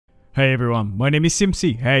Hey everyone, my name is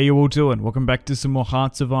Simpzy. How you all doing? Welcome back to some more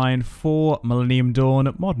Hearts of Iron 4 Millennium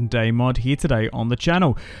Dawn modern day mod here today on the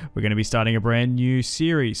channel. We're going to be starting a brand new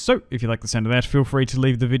series. So if you like the sound of that, feel free to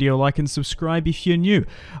leave the video a like and subscribe if you're new.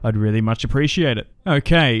 I'd really much appreciate it.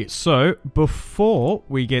 Okay, so before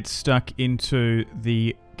we get stuck into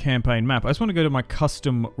the campaign map, I just want to go to my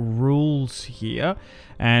custom rules here,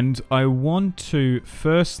 and I want to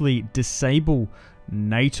firstly disable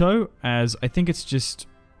NATO, as I think it's just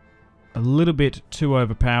a little bit too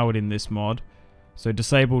overpowered in this mod. So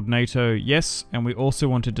disabled NATO, yes, and we also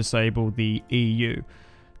want to disable the EU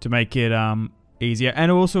to make it easier,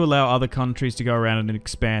 and also allow other countries to go around and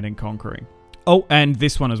expand and conquering. Oh, and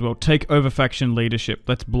this one as well, take over faction leadership.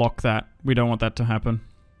 Let's block that. We don't want that to happen.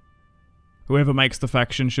 Whoever makes the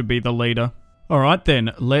faction should be the leader. Alright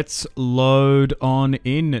then, let's load on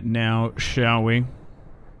in now, shall we?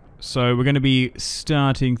 So we're going to be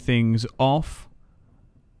starting things off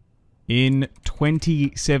in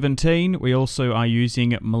 2017. We also are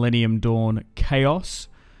using Millennium Dawn Chaos.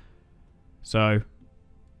 So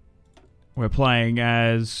we're playing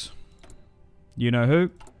as you know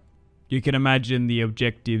who. You can imagine the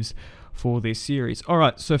objectives for this series.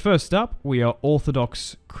 Alright, so first up, we are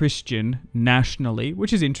Orthodox Christian nationally,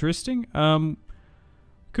 which is interesting.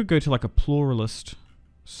 Could go to like a pluralist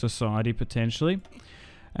society potentially.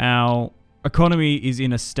 Our economy is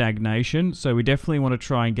in a stagnation, so we definitely want to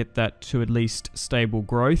try and get that to at least stable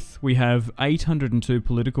growth. We have 802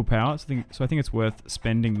 political power, so I think it's worth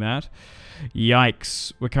spending that.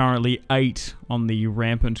 Yikes, we're currently 8 on the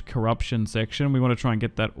rampant corruption section. We want to try and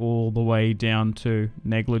get that all the way down to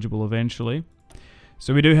negligible eventually.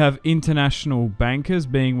 So we do have international bankers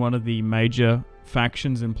being one of the major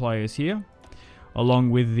factions and players here, along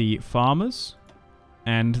with the farmers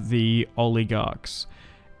and the oligarchs.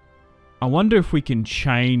 I wonder if we can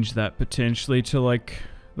change that potentially to like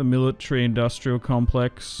the military industrial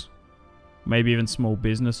complex, maybe even small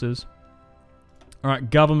businesses.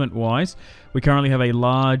 Alright, government wise, we currently have a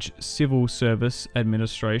large civil service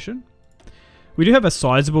administration. We do have a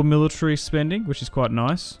sizable military spending, which is quite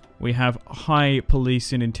nice. We have high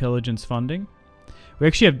police and intelligence funding. We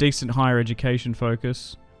actually have decent higher education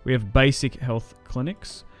focus. We have basic health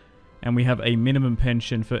clinics, and we have a minimum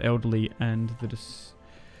pension for elderly and the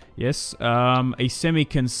yes, a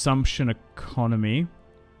semi-consumption economy.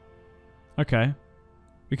 Okay.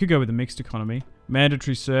 We could go with a mixed economy.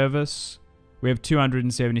 Mandatory service. We have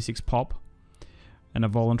 276 pop. And a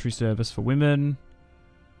voluntary service for women.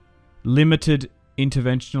 Limited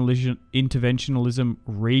interventionalism.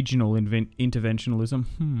 Regional interventionalism.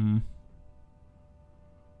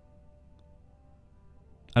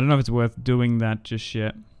 I don't know if it's worth doing that just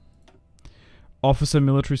yet. Officer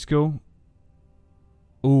military school.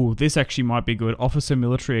 Ooh, this actually might be good. Officer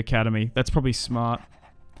Military Academy. That's probably smart.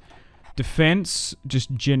 Defense,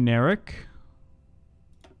 just generic.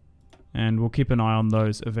 And we'll keep an eye on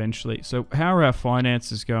those eventually. So how are our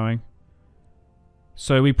finances going?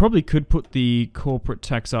 So we probably could put the corporate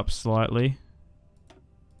tax up slightly.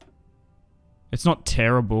 It's not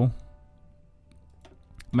terrible.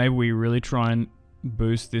 Maybe we really try and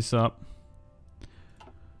boost this up.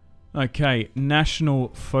 Okay, national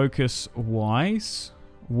focus wise,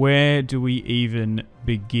 where do we even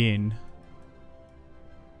begin?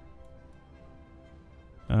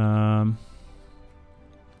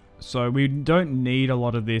 So we don't need a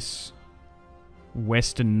lot of this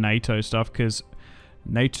Western NATO stuff because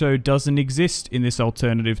NATO doesn't exist in this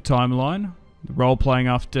alternative timeline. Role-playing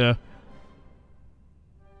after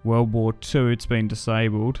World War II, it's been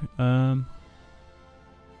disabled. I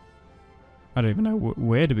don't even know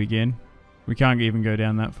where to begin. We can't even go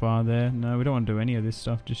down that far there. No, we don't want to do any of this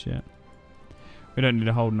stuff just yet. We don't need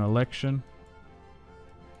to hold an election.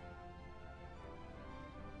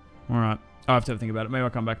 Alright. I have to have a think about it. Maybe I'll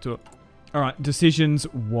come back to it. Alright,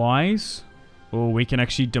 decisions wise. Oh, we can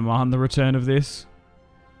actually demand the return of this.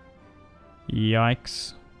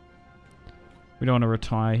 Yikes. We don't want to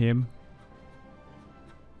retire him.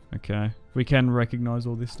 Okay. We can recognize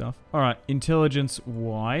all this stuff. Alright, intelligence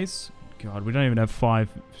wise. God, we don't even have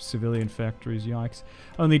 5 civilian factories, yikes.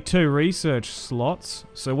 Only 2 research slots,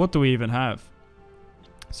 so what do we even have?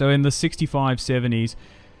 So in the 6570s,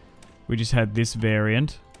 we just had this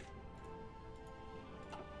variant.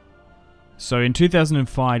 So in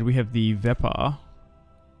 2005, we have the Vepar,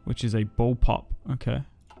 which is a bullpup, okay.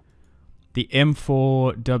 The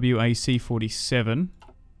M4 WAC-47,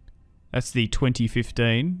 that's the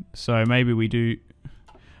 2015, so maybe we do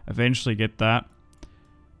eventually get that.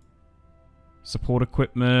 Support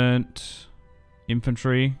equipment,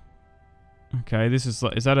 infantry. Okay, this is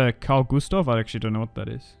like, is that a Carl Gustav? I actually don't know what that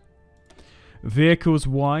is.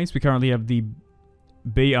 Vehicles-wise, we currently have the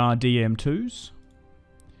BRDM2s.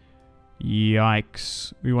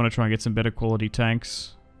 Yikes. We want to try and get some better quality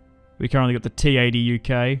tanks. We currently got the T80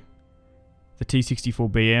 UK, the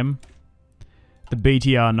T64BM, the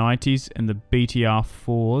BTR90s, and the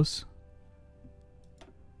BTR4s.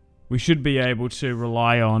 We should be able to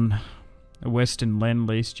rely on a Western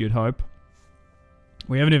Lend-Lease, you'd hope.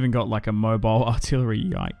 We haven't even got like a mobile artillery,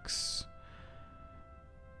 yikes.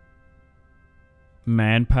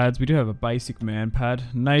 Man-pads, we do have a basic man-pad.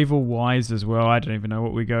 Naval-wise as well, I don't even know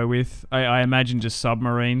what we go with. I imagine just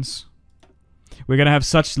submarines. We're going to have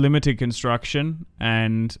such limited construction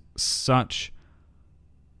and such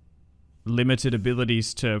limited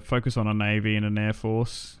abilities to focus on a Navy and an Air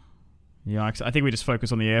Force. Yikes, I think we just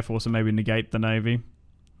focus on the Air Force and maybe negate the Navy.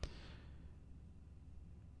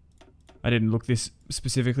 I didn't look this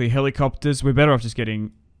specifically. Helicopters, we're better off just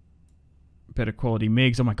getting better quality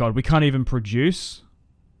MiGs. Oh my god, we can't even produce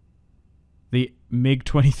the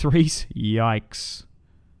MiG-23s? Yikes.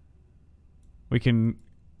 We can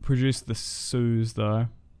produce the Sus though.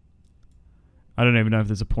 I don't even know if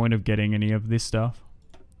there's a point of getting any of this stuff.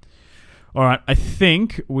 Alright, I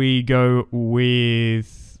think we go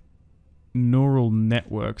with neural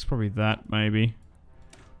networks. Probably that, maybe.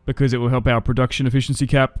 Because it will help our production efficiency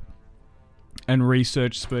cap and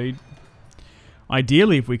research speed.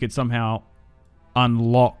 Ideally, if we could somehow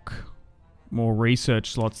unlock more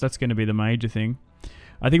research slots, that's going to be the major thing.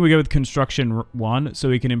 I think we go with construction 1, so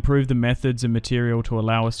we can improve the methods and material to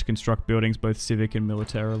allow us to construct buildings both civic and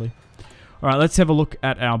militarily. Alright, let's have a look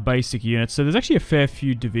at our basic units. So there's actually a fair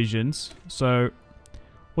few divisions. So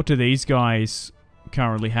what do these guys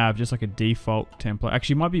currently have? Just like a default template.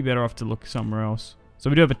 Actually, might be better off to look somewhere else. So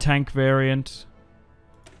we do have a tank variant.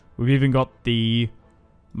 We've even got the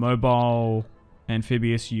mobile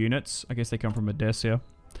amphibious units. I guess they come from Odessa.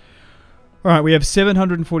 Alright, we have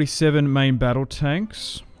 747 main battle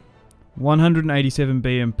tanks. 187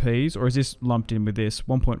 BMPs, or is this lumped in with this?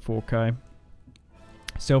 1.4k.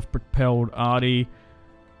 Self-propelled arty.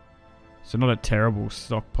 So not a terrible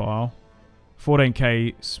stockpile.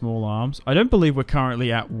 14k small arms. I don't believe we're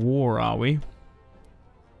currently at war, are we?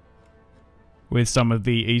 With some of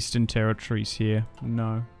the eastern territories here.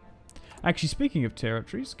 No. Actually, speaking of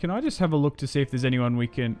territories, can I just have a look to see if there's anyone we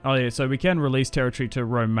can... Oh yeah, so we can release territory to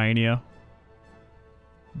Romania.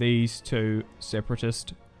 These two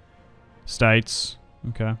separatist states.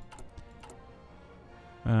 Okay.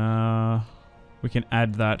 We can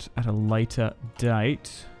add that at a later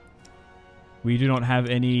date. We do not have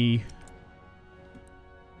any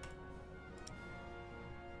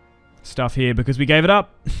stuff here because we gave it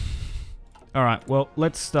up. Alright, well,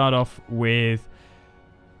 let's start off with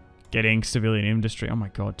getting civilian industry. Oh my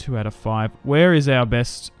god, 2 out of 5. Where is our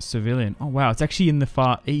best civilian? Oh wow, it's actually in the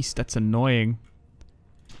far east. That's annoying.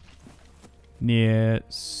 Near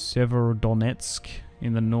Severodonetsk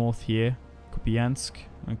in the north here. Kupiansk.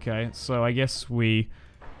 Okay, so I guess we...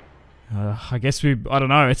 I don't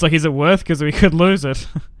know. It's like, is it worth? Because we could lose it.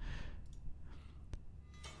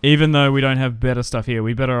 Even though we don't have better stuff here.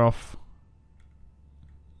 We better off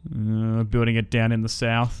building it down in the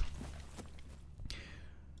south.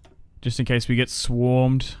 Just in case we get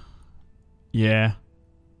swarmed. Yeah.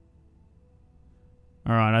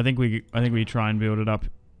 Alright, I think we try and build it up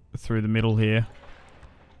through the middle here.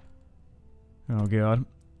 Oh god.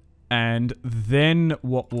 And then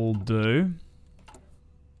what we'll do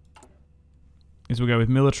is we'll go with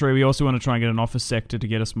military. We also want to try and get an office sector to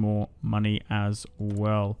get us more money as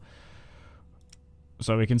well.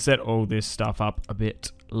 So we can set all this stuff up a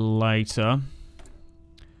bit later.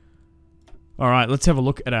 Alright, let's have a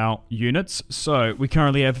look at our units. So we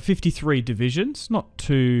currently have 53 divisions. Not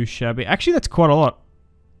too shabby. Actually, that's quite a lot.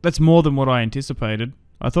 That's more than what I anticipated.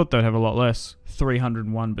 I thought they'd have a lot less.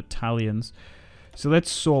 301 battalions. So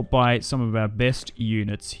let's sort by some of our best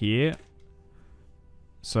units here.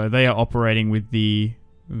 So they are operating with the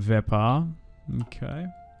Vepar. Okay.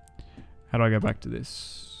 How do I go back to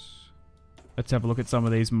this? Let's have a look at some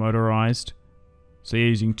of these motorized. So you're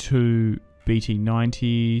using 2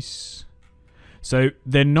 BT-90s. So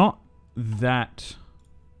they're not that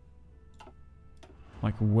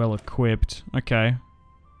like well equipped. Okay.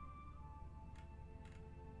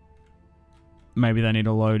 Maybe they need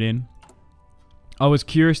to load in. I was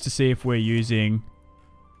curious to see if we're using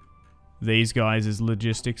these guys as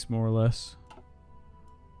logistics, more or less.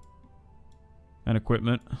 And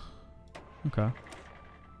equipment. Okay.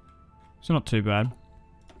 So not too bad.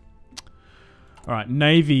 Alright,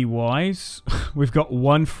 Navy-wise, we've got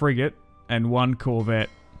 1 frigate and 1 corvette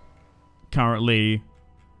currently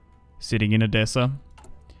sitting in Odessa.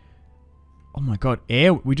 Oh my god,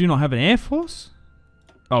 air. We do not have an air force?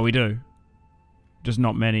 Oh, we do. Just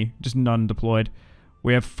not many. Just none deployed.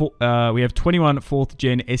 We have 21 4th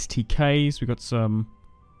gen STKs. We got some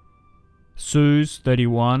Sus,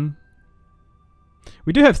 31.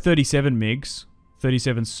 We do have 37 MiGs,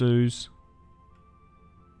 37 Sus.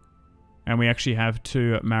 And we actually have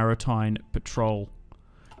 2 maritime patrol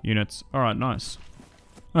units. Alright, nice.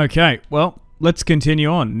 Okay, well, let's continue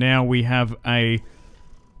on. Now we have a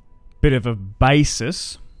bit of a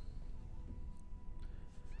basis.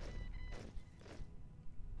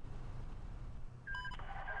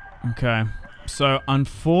 Okay, so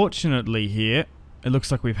unfortunately here, it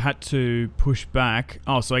looks like we've had to push back.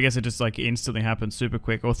 Oh, so I guess it just like instantly happened super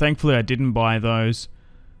quick. Well, thankfully I didn't buy those.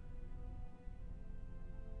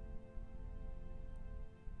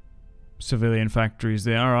 Civilian factories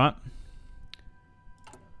there, alright.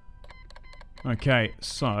 Okay,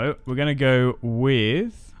 so we're going to go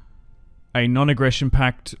with a non-aggression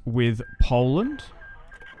pact with Poland.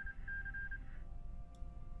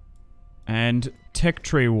 And tech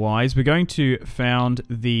tree wise, we're going to found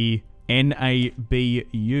the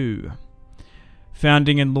NABU.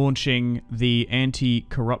 Founding and launching the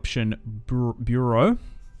Anti-Corruption Bureau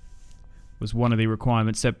was one of the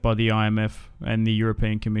requirements set by the IMF and the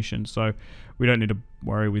European Commission. So we don't need to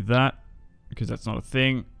worry with that because that's not a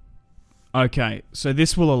thing. Okay, so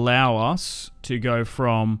this will allow us to go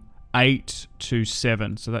from 8 to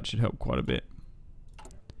 7. So that should help quite a bit.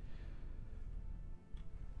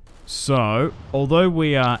 So, although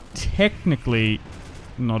we are technically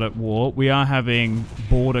not at war, we are having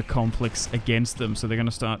border conflicts against them. So they're going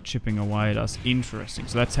to start chipping away at us. Interesting.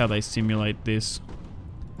 So that's how they simulate this.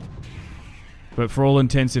 But for all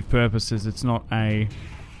intensive purposes, it's not a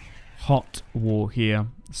hot war here.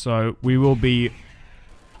 So we will be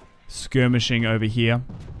skirmishing over here,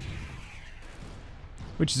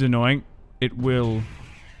 which is annoying. It will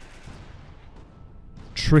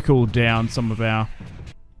trickle down some of our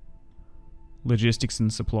logistics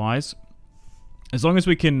and supplies. As long as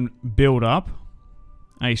we can build up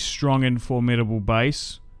a strong and formidable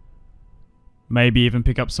base, maybe even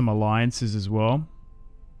pick up some alliances as well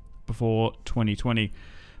before 2020.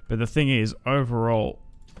 But the thing is, overall,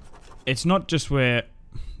 it's not just we're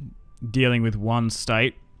dealing with one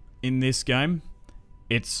state in this game,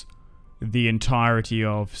 it's the entirety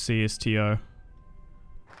of CSTO.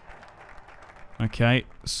 Okay,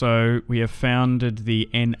 so we have founded the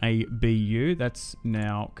NABU. That's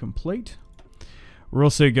now complete. We're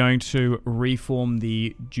also going to reform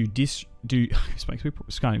the can't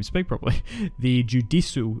even speak properly. The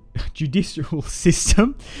judicial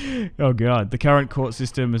system. Oh god, the current court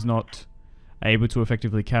system is not able to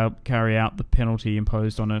effectively carry out the penalty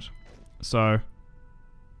imposed on it. So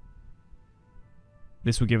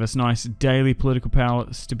this will give us nice daily political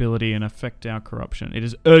power, stability, and affect our corruption. It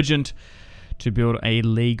is urgent to build a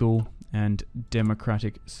legal and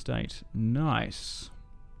democratic state. Nice.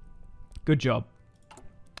 Good job.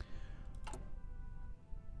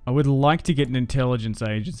 I would like to get an intelligence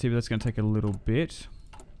agency, but that's going to take a little bit.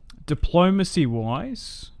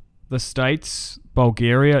 Diplomacy-wise, the states,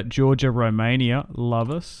 Bulgaria, Georgia, Romania, love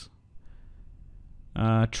us.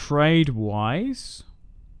 Trade-wise,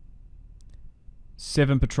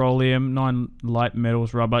 7 petroleum, 9 light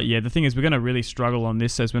metals, rubber. Yeah, the thing is we're going to really struggle on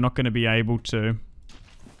this as we're not going to be able to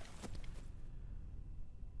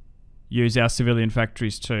use our civilian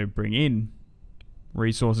factories to bring in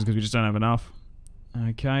resources because we just don't have enough.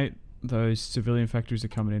 Okay, those civilian factories are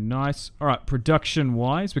coming in nice. Alright,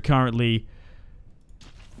 production-wise, we're currently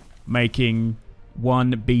making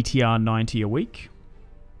 1 BTR-90 a week.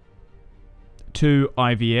 2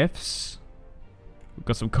 IVFs. We've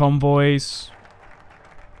got some convoys.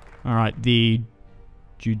 Alright, the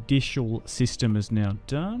judicial system is now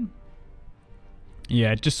done.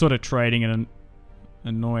 Yeah, just sort of trading and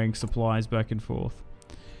annoying supplies back and forth.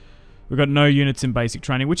 We've got no units in basic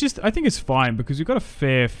training, which is, I think is fine because we've got a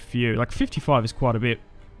fair few. Like 55 is quite a bit.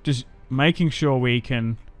 Just making sure we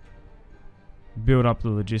can build up the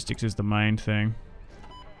logistics is the main thing.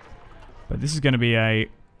 But this is going to be a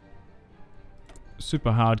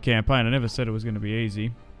super hard campaign. I never said it was going to be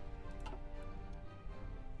easy.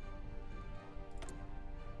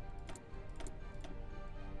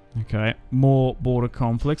 Okay, more border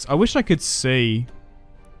conflicts. I wish I could see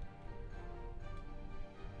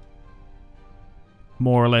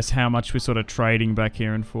more or less how much we're sort of trading back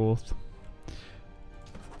here and forth.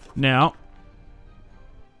 Now,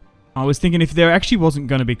 I was thinking if there actually wasn't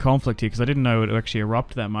going to be conflict here, because I didn't know it would actually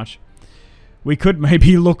erupt that much, we could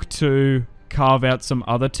maybe look to carve out some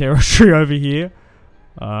other territory over here.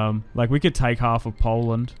 Like we could take half of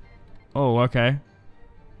Poland. Oh, okay.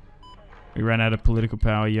 We ran out of political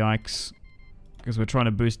power, yikes. Because we're trying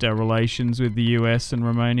to boost our relations with the US and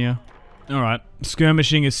Romania. Alright,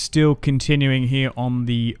 skirmishing is still continuing here on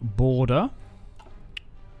the border.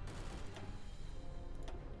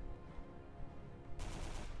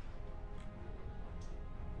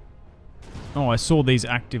 Oh, I saw these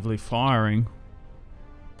actively firing.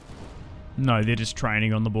 No, they're just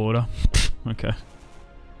training on the border. Okay.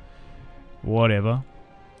 Whatever.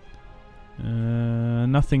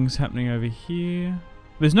 Nothing's happening over here.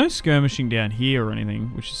 There's no skirmishing down here or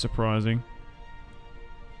anything, which is surprising.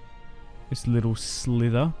 This little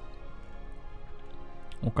slither.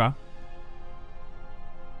 Okay.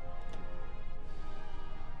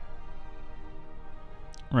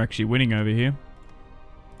 We're actually winning over here.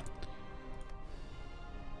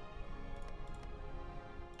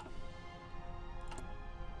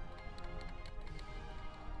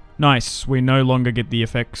 Nice. We no longer get the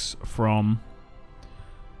effects from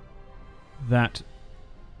that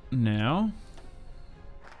now.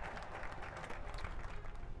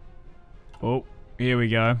 Oh, here we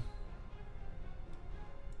go.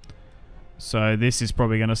 So this is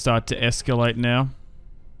probably going to start to escalate now.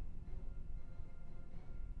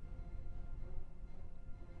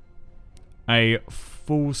 A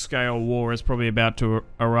full-scale war is probably about to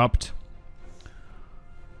erupt.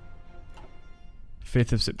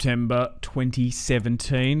 5th of September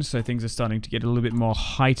 2017, so things are starting to get a little bit more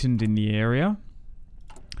heightened in the area.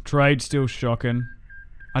 Trade still shocking.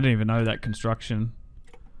 I didn't even know that construction.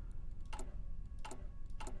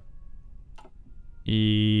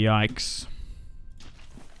 Yikes.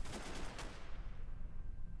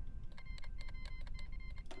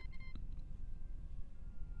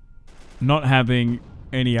 Not having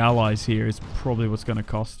any allies here is probably what's going to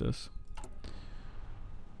cost us.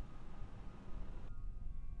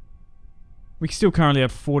 We still currently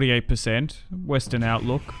have 48% Western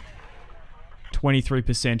outlook,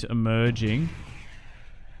 23% emerging,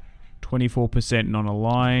 24%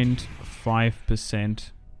 non-aligned,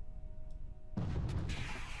 5%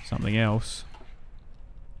 something else.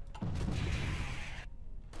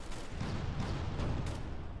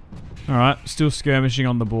 Alright, still skirmishing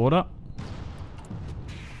on the border.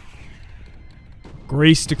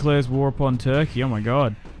 Greece declares war upon Turkey. Oh my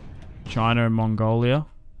god. China and Mongolia.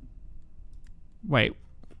 Wait.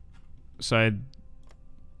 So...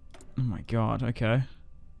 Oh my god, okay.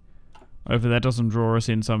 Hopefully that doesn't draw us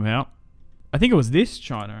in somehow. I think it was this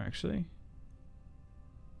China, actually.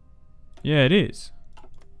 Yeah, it is.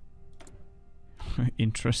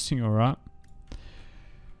 Interesting, alright.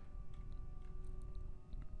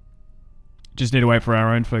 Just need to wait for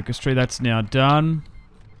our own focus tree. That's now done.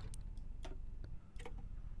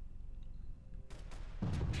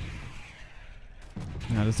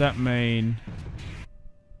 Now, does that mean...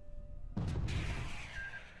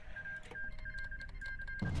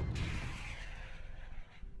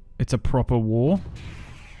 it's a proper war?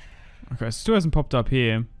 Okay, it still hasn't popped up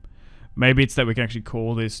here. Maybe it's that we can actually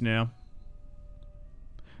call this now.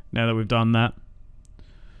 Now that we've done that.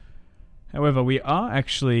 However, we are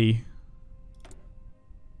actually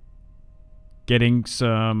getting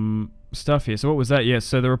some stuff here. So what was that? Yes,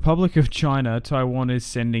 so the Republic of China, Taiwan is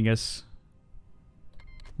sending us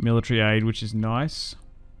military aid, which is nice.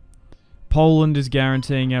 Poland is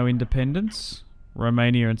guaranteeing our independence.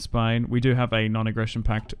 Romania and Spain. We do have a non-aggression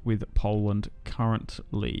pact with Poland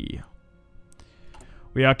currently.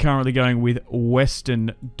 We are currently going with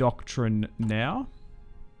Western doctrine now.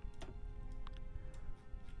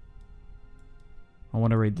 I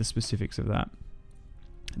want to read the specifics of that.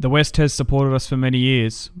 The West has supported us for many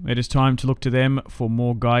years. It is time to look to them for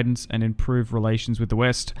more guidance and improve relations with the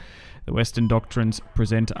West. The Western doctrines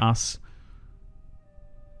presented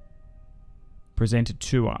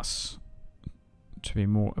to us to be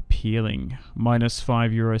more appealing.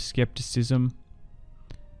 -5 Euroscepticism.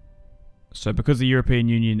 So because the European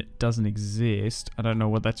Union doesn't exist, I don't know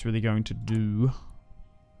what that's really going to do.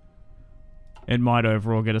 It might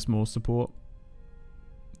overall get us more support.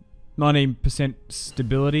 19%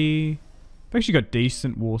 stability. We've actually got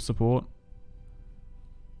decent war support.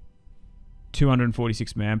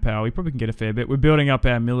 246 manpower. We probably can get a fair bit. We're building up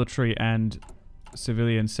our military and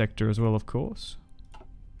civilian sector as well, of course.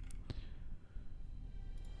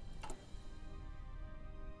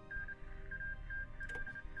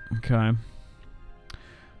 Okay.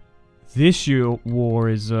 This war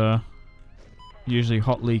is usually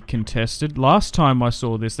hotly contested. Last time I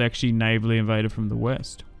saw this, they actually navally invaded from the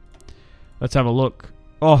west. Let's have a look.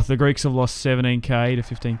 Oh, the Greeks have lost 17k to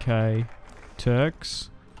 15k Turks.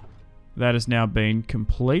 That has now been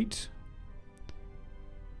complete.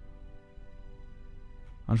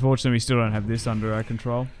 Unfortunately, we still don't have this under our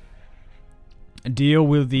control. Deal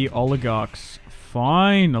with the oligarchs.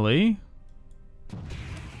 Finally.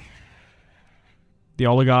 The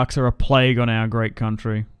oligarchs are a plague on our great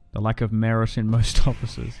country. The lack of merit in most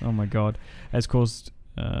officers. Oh my god. Has caused...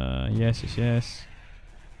 yes.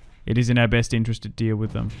 It is in our best interest to deal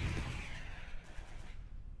with them.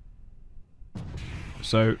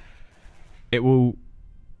 So, it will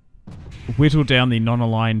whittle down the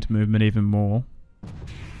non-aligned movement even more.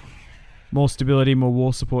 More stability, more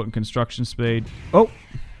war support and construction speed. Oh!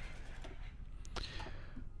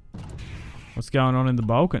 What's going on in the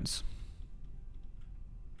Balkans?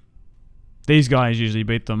 These guys usually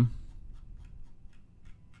beat them.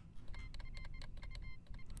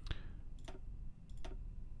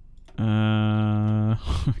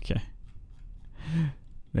 Okay.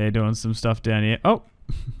 They're doing some stuff down here. Oh!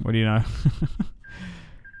 What do you know?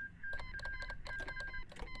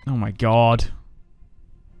 Oh my god.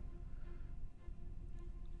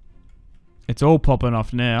 It's all popping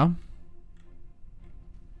off now.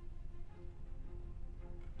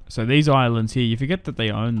 So these islands here, you forget that they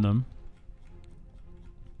own them.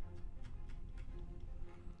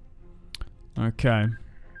 Okay.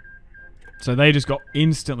 So they just got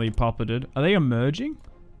instantly puppeted. Are they emerging?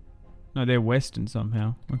 No, they're western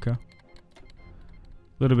somehow. Okay. A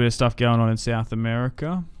little bit of stuff going on in South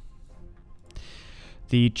America.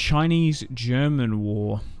 The Chinese-German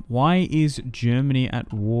War. Why is Germany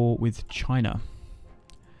at war with China?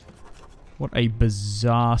 What a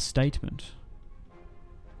bizarre statement.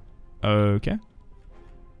 Okay.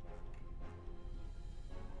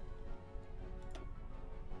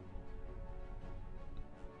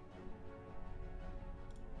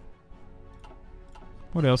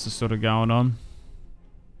 What else is sort of going on?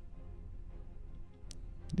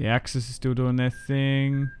 The Axis is still doing their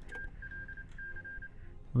thing.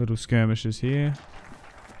 Little skirmishes here.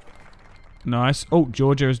 Nice. Oh,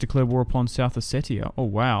 Georgia has declared war upon South Ossetia. Oh,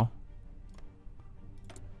 wow.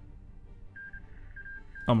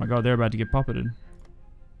 Oh my god, they're about to get puppeted.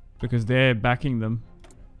 Because they're backing them.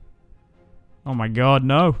 Oh my god,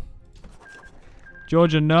 no.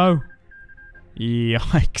 Georgia, no.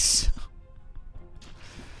 Yikes.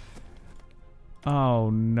 Oh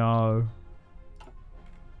no.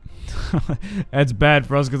 That's bad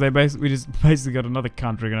for us because we just basically got another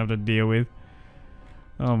country gonna have to deal with.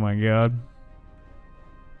 Oh my god.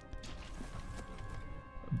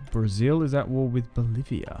 Brazil is at war with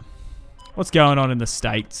Bolivia. What's going on in the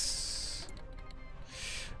States?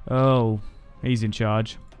 Oh, he's in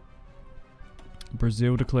charge.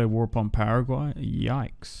 Brazil declared war upon Paraguay.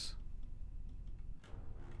 Yikes.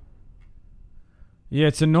 Yeah,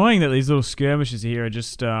 it's annoying that these little skirmishes here are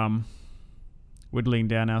just whittling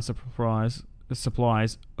down our supplies.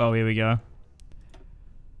 Oh, here we go.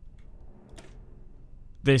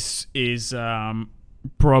 This is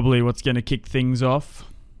probably what's going to kick things off.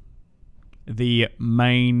 The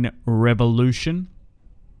main revolution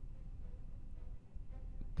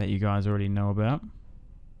that you guys already know about.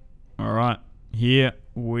 Alright, here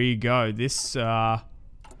we go. This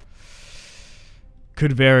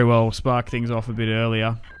could very well spark things off a bit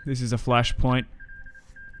earlier. This is a flashpoint.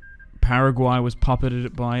 Paraguay was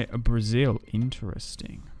puppeted by Brazil.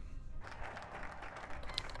 Interesting.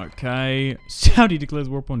 Okay. Saudi declares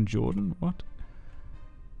war upon Jordan. What?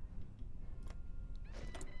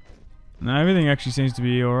 No, everything actually seems to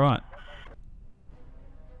be alright.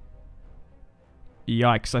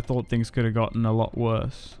 Yikes, I thought things could have gotten a lot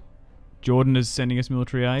worse. Jordan is sending us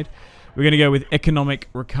military aid. We're going to go with economic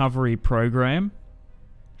recovery program.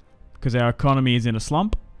 Because our economy is in a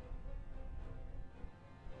slump.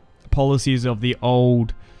 Policies of the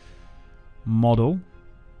old model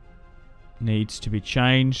needs to be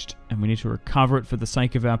changed. And we need to recover it for the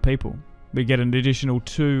sake of our people. We get an additional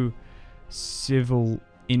 2 civil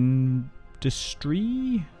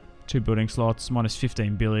industry. 2 building slots. Minus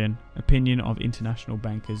 15 billion. Opinion of international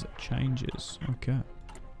bankers changes. Okay.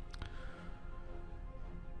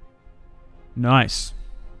 Nice.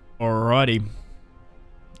 Alrighty.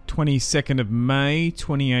 22nd of May,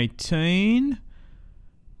 2018.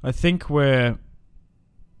 I think we're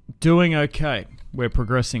doing okay. We're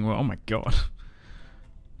progressing well. Oh my god.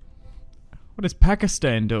 What is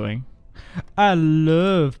Pakistan doing? I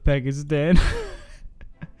love Pakistan.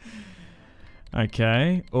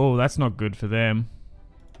 Okay. Oh, that's not good for them.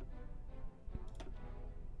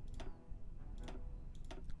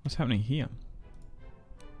 What's happening here?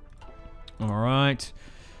 Alright.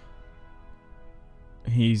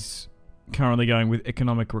 He's currently going with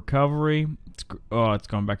economic recovery. It's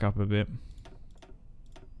gone back up a bit.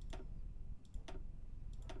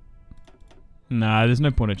 Nah, there's no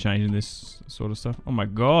point of changing this sort of stuff. Oh my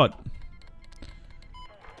god.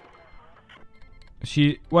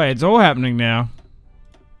 Wait, it's all happening now.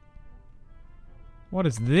 What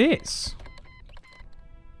is this?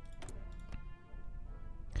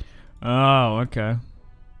 Oh, okay.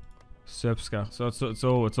 Sepska. So it's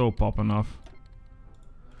all popping off.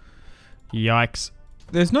 Yikes.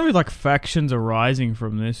 There's no like factions arising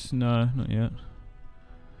from this. No, not yet.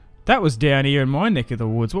 That was down here in my neck of the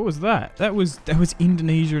woods. What was that? That was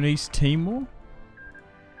Indonesia and East Timor?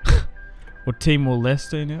 Or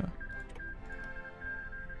Timor-Leste now?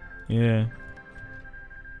 Yeah.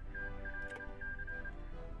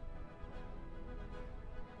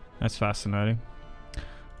 That's fascinating.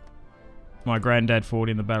 My granddad fought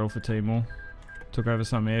in the battle for Timor. Took over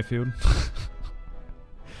some airfield.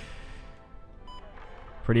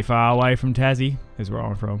 Pretty far away from Tassie is where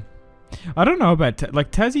I'm from. I don't know about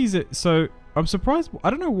like Tassie's. So I'm surprised. I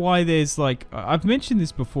don't know why there's like I've mentioned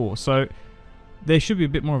this before. So there should be a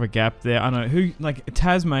bit more of a gap there. I don't know who like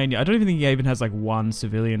Tasmania. I don't even think he even has like one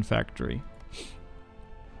civilian factory.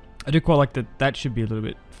 I do quite like that. That should be a little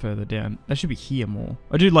bit further down. That should be here more.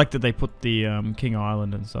 I do like that they put the King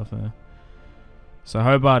Island and stuff there. So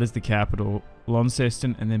Hobart is the capital.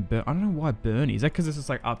 Launceston and then I don't know why Burnie. Is that because it's just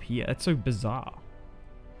like up here? That's so bizarre.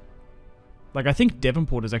 Like, I think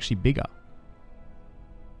Devonport is actually bigger.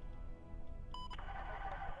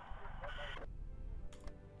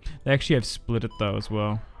 They actually have split it, though, as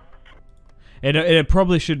well. It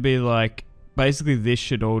probably should be, like... Basically, this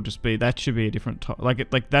should all just be... That should be a different tile.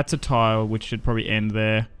 Like, that's a tile which should probably end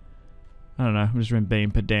there. I don't know. I'm just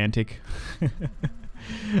being pedantic.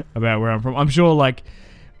 About where I'm from. I'm sure, like...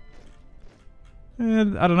 I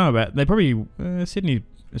don't know about... They probably... Sydney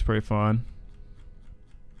is probably fine.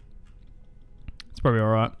 Probably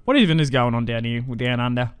alright. What even is going on down here? We're down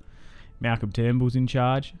under. Malcolm Turnbull's in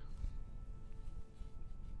charge.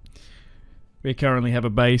 We currently have a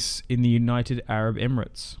base in the United Arab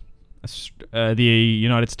Emirates. The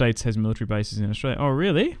United States has military bases in Australia. Oh,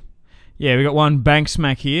 really? Yeah, we got one bank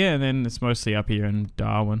smack here, and then it's mostly up here in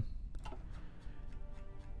Darwin.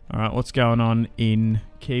 Alright, what's going on in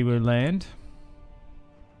Kiwi land?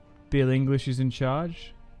 Bill English is in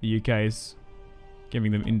charge. The UK is...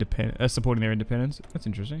 giving them supporting their independence. That's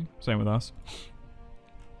interesting. Same with us.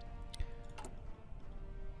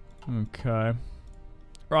 Okay.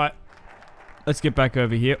 Right. Let's get back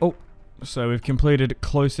over here. Oh, so we've completed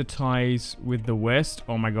closer ties with the West.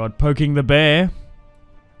 Oh my god, poking the bear.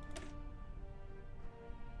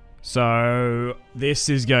 So this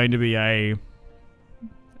is going to be a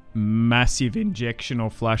massive injection or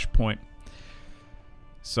flashpoint.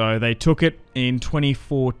 So they took it in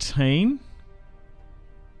 2014.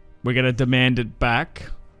 We're going to demand it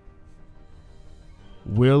back.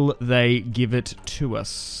 Will they give it to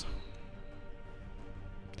us?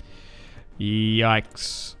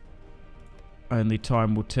 Yikes. Only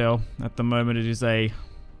time will tell. At the moment it is a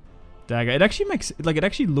dagger. It actually makes... Like, it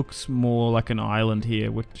actually looks more like an island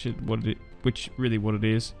here, which really what it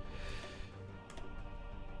is.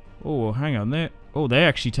 Oh, hang on there. Oh, they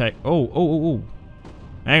actually take... Oh.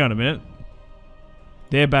 Hang on a minute.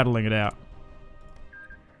 They're battling it out.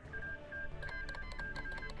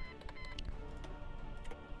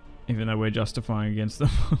 Even though we're justifying against them.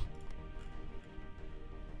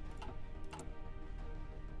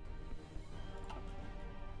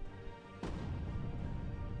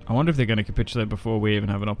 I wonder if they're going to capitulate before we even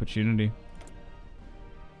have an opportunity.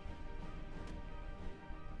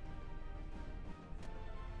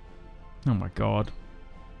 Oh my god.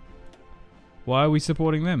 Why are we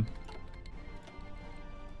supporting them?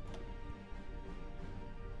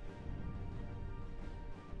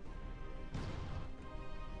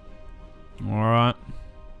 Alright.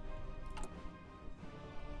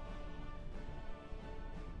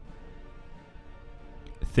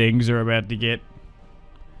 Things are about to get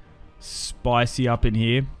spicy up in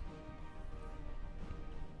here.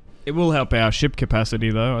 It will help our ship capacity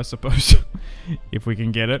though, I suppose. If we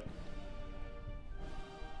can get it.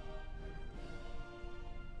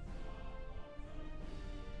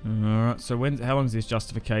 Alright, so how long is this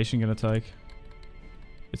justification going to take?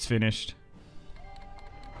 It's finished.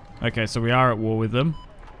 Okay, so we are at war with them.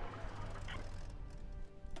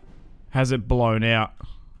 Has it blown out?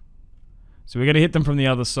 So we're going to hit them from the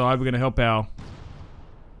other side. We're going to help our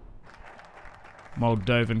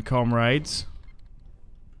Moldovan comrades.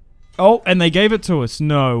 Oh, and they gave it to us.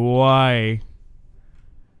 No way.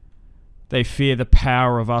 They fear the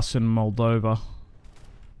power of us in Moldova.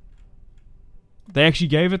 They actually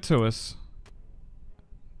gave it to us.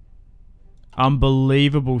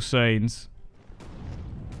 Unbelievable scenes.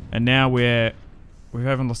 And now we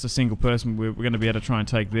haven't lost a single person. We're going to be able to try and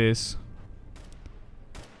take this.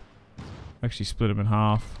 Actually split them in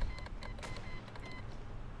half.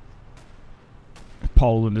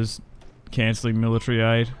 Poland is cancelling military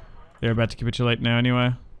aid. They're about to capitulate now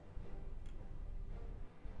anyway.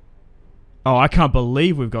 Oh, I can't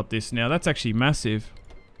believe we've got this now. That's actually massive.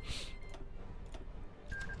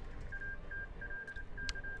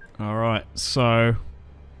 Alright, so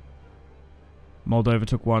Moldova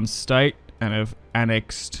took one state and have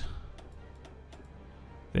annexed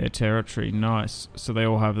their territory. Nice. So they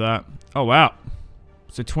all have that. Oh, wow.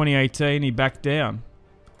 So 2018, he backed down.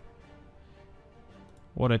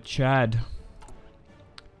 What a Chad.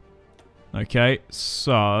 Okay,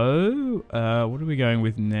 so what are we going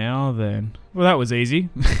with now then? Well, that was easy.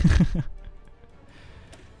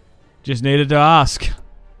 Just needed to ask.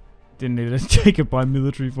 Didn't need to take it by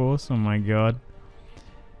military force. Oh my god.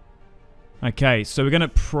 Okay, so we're going to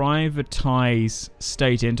privatize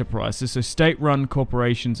state enterprises. So state-run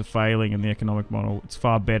corporations are failing in the economic model. It's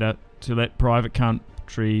far better to let private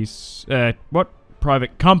countries...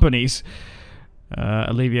 private companies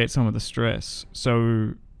alleviate some of the stress.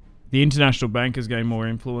 So the international bankers gain more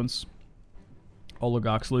influence.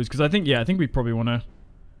 Oligarchs lose. Because I think we probably want to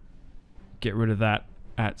get rid of that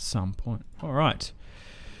at some point. Alright.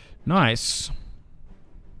 Nice.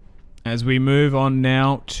 As we move on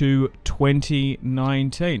now to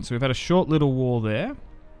 2019. So we've had a short little war there.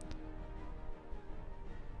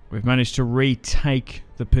 We've managed to retake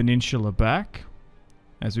the peninsula back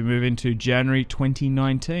as we move into January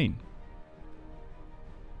 2019.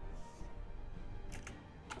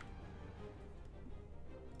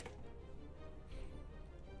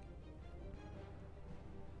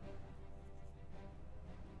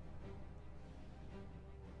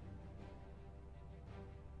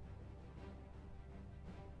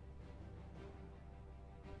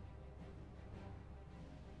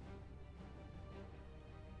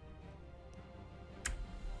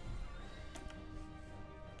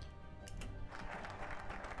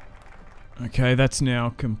 Okay, that's now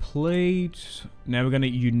complete. Now we're going to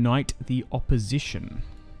unite the opposition.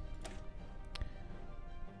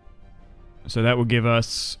 So that will give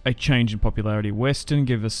us a change in popularity. Western,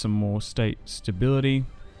 give us some more state stability.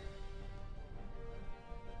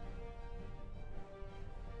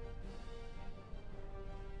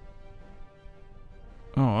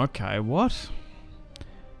 Oh, okay, what?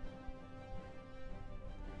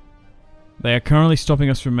 They are currently stopping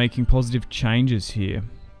us from making positive changes here.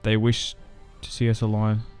 They wish to see us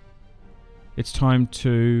align. It's time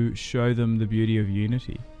to show them the beauty of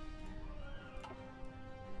unity.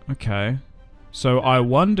 Okay. So I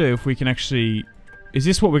wonder if we can actually... Is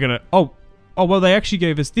this what we're gonna... Oh, well, they actually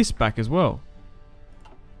gave us this back as well.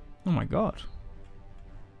 Oh my god.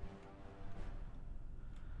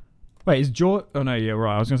 Wait, is Georgia... Oh no, yeah,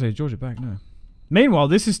 right. I was gonna say, is Georgia back? No. Meanwhile,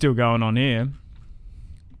 this is still going on here.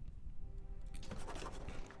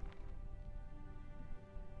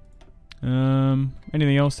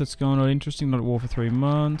 Anything else that's going on interesting? Not at war for 3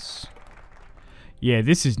 months. Yeah,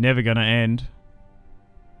 this is never going to end.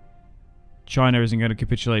 China isn't going to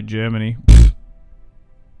capitulate Germany.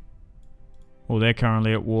 Well, they're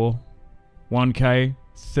currently at war. 1k,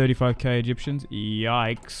 35k Egyptians.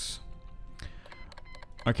 Yikes.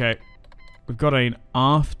 Okay. We've got an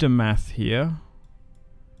aftermath here.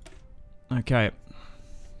 Okay.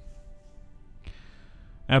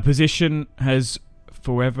 Our position has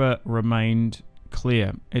forever remained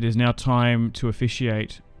clear. It is now time to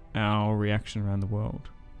officiate our reaction around the world.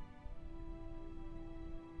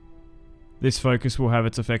 This focus will have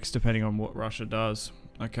its effects depending on what Russia does.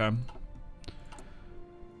 Okay.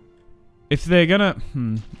 If they're gonna...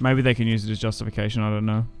 maybe they can use it as justification, I don't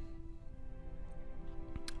know.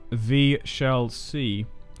 We shall see.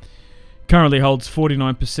 Currently holds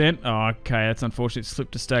 49%. Oh, okay, that's unfortunate. It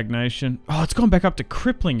slipped to stagnation. Oh, it's gone back up to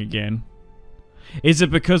crippling again. Is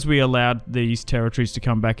it because we allowed these territories to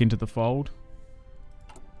come back into the fold?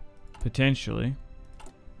 Potentially.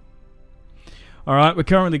 Alright, we're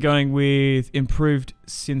currently going with improved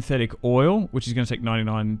synthetic oil, which is going to take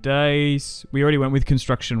 99 days. We already went with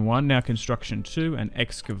construction 1, now construction 2, and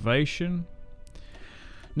excavation.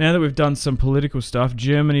 Now that we've done some political stuff,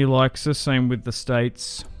 Germany likes us, same with the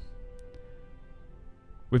States.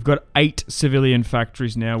 We've got 8 civilian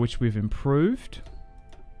factories now, which we've improved.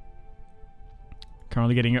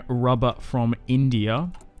 Currently getting rubber from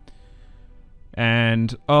India.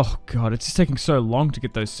 And, oh god, it's just taking so long to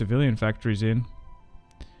get those civilian factories in.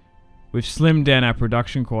 We've slimmed down our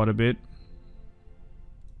production quite a bit.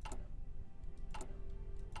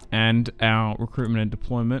 And our recruitment and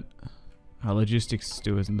deployment. Our logistics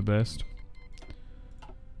still isn't the best.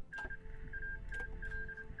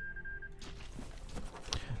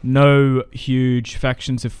 No huge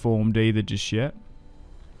factions have formed either just yet.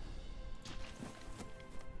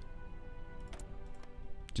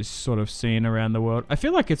 Just sort of seeing around the world. I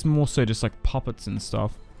feel like it's more so just like puppets and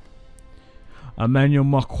stuff. Emmanuel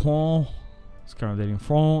Macron is currently in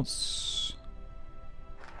France.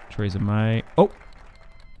 Theresa May. Oh!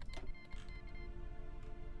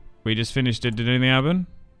 We just finished it. Did anything happen?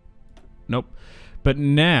 Nope. But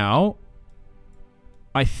now,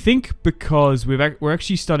 I think because we're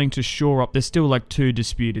actually starting to shore up. There's still like 2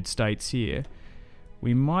 disputed states here.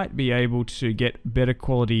 We might be able to get better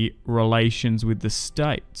quality relations with the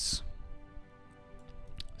states.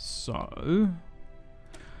 So,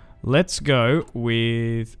 let's go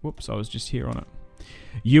with... Whoops, I was just here on it.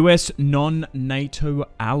 US non-NATO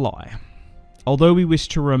ally. Although we wish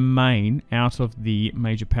to remain out of the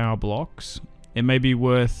major power blocks, it may be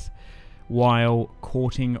worthwhile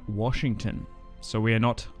courting Washington, so we are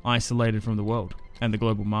not isolated from the world and the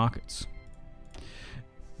global markets.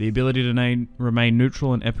 The ability to remain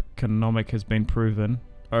neutral and economic has been proven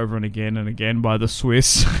over and again by the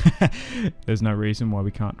Swiss. There's no reason why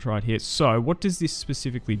we can't try it here. So, what does this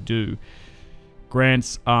specifically do?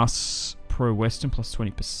 Grants us pro-Western plus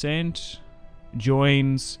 20%.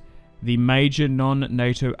 Joins the major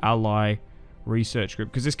non-NATO ally research group.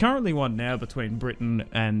 Because there's currently one now between Britain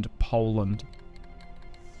and Poland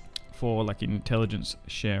for like intelligence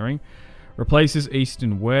sharing. Replaces East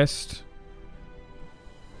and West.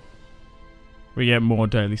 We get more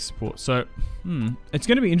daily support. So, it's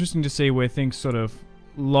going to be interesting to see where things sort of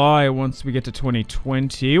lie once we get to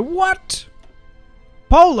 2020. What?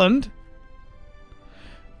 Poland?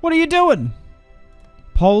 What are you doing?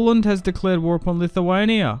 Poland has declared war upon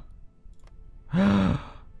Lithuania.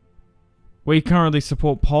 We currently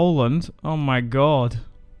support Poland. Oh my god.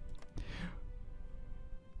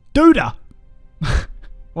 Duda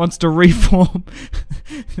wants to reform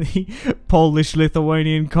the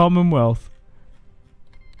Polish-Lithuanian Commonwealth.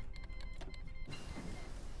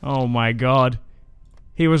 Oh my god.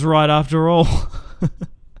 He was right after all.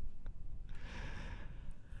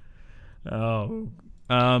 Oh.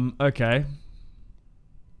 Okay.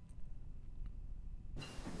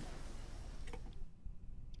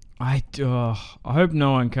 I hope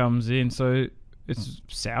no one comes in. So, it's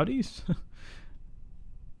Saudis? A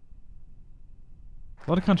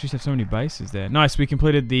lot of countries have so many bases there. Nice, we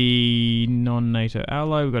completed the non-NATO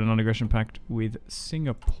ally. We've got a non-aggression pact with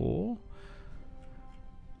Singapore.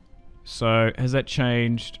 So, has that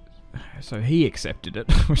changed? So, he accepted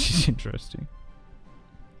it, which is interesting.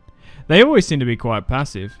 They always seem to be quite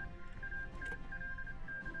passive.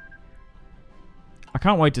 I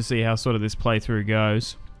can't wait to see how sort of this playthrough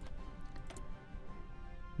goes.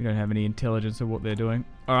 We don't have any intelligence of what they're doing.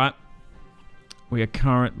 Alright. We are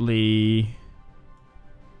currently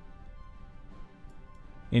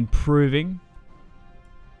improving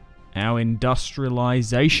our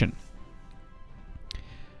industrialization.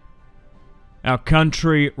 Our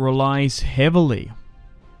country relies heavily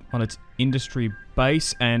on its industry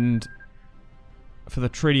base, and for the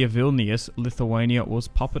Treaty of Vilnius, Lithuania was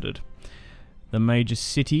puppeted. The major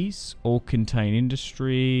cities all contain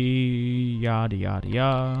industry, yada yada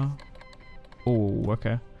yada. Oh,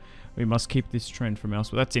 okay. We must keep this trend from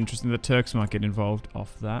elsewhere. That's interesting. The Turks might get involved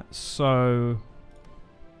off that. So,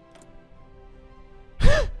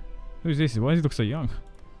 who's this? Why does he look so young?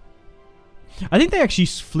 I think they actually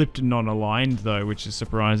flipped non-aligned though, which is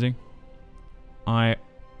surprising. I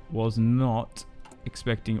was not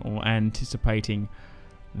expecting or anticipating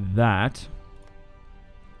that.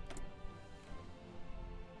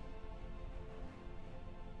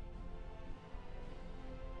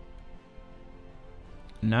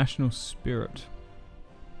 National spirit.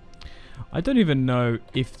 I don't even know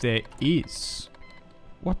if there is.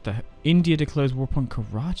 What the? India declares war upon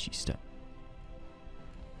Karachi state.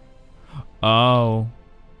 Oh.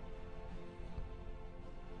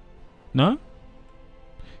 No?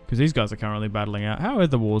 Because these guys are currently battling out. How are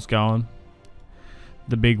the wars going?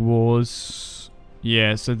 The big wars.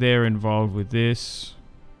 Yeah, so they're involved with this.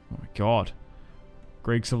 Oh my god.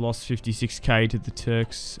 Greeks have lost 56k to the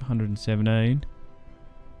Turks, 117.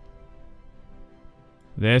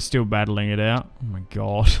 They're still battling it out. Oh my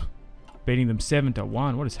god. Beating them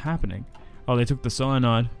 7-1. What is happening? Oh, they took the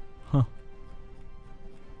cyanide. Huh.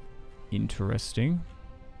 Interesting.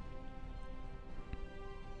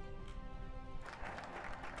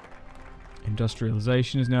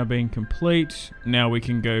 Industrialization is now being complete. Now we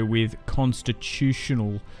can go with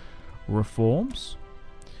constitutional reforms.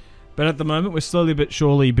 But at the moment, we're slowly but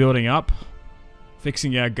surely building up.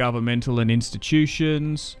 Fixing our governmental and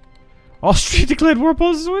institutions. Austria declared war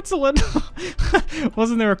upon Switzerland.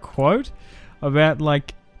 Wasn't there a quote about,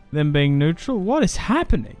 like, them being neutral? What is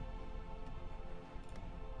happening?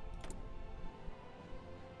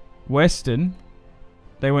 Western.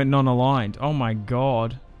 They went non-aligned. Oh my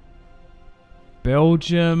god.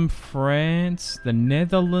 Belgium, France, the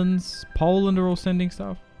Netherlands, Poland are all sending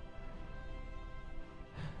stuff.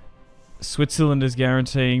 Switzerland is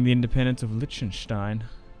guaranteeing the independence of Liechtenstein.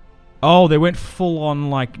 Oh, they went full on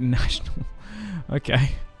like national.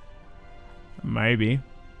 Okay. Maybe.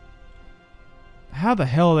 How the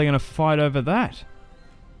hell are they going to fight over that?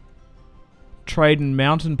 Trading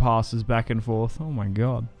mountain passes back and forth. Oh my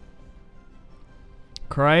god.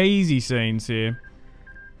 Crazy scenes here.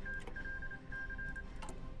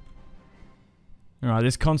 Alright,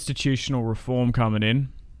 there's constitutional reform coming in.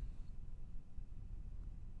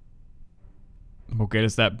 Will get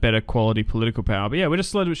us that better quality political power. But yeah, we're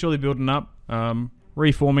just slowly but surely building up.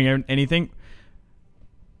 Reforming anything.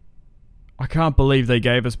 I can't believe they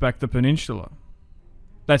gave us back the peninsula.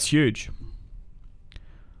 That's huge.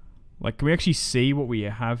 Like, can we actually see what we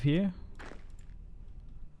have here?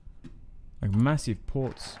 Like, massive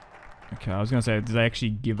ports. Okay, I was going to say, did they actually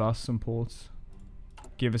give us some ports?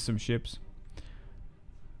 Give us some ships?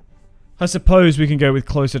 I suppose we can go with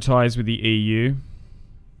closer ties with the EU.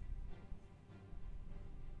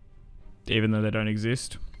 Even though they don't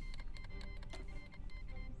exist.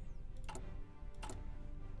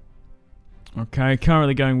 Okay,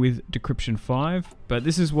 currently going with Decryption 5. But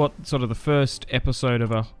this is what sort of the first episode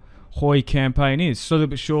of a Hoi campaign is. Slowly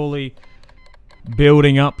but surely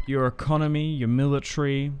building up your economy, your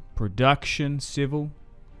military, production, civil,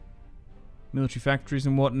 military factories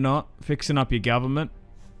and whatnot. Fixing up your government.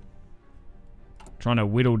 Trying to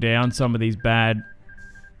whittle down some of these bad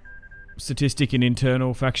statistic and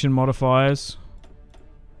internal faction modifiers.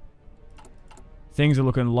 Things are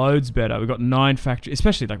looking loads better. We've got 9 factories,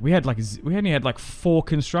 especially like we only had like 4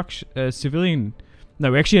 construction civilian.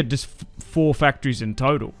 No, we actually had just 4 factories in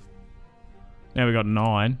total. Now we got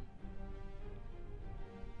 9.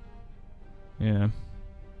 Yeah.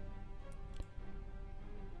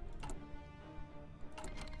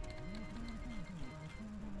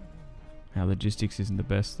 Our logistics isn't the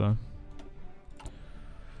best though.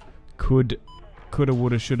 Coulda,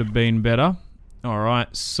 woulda, shoulda been better.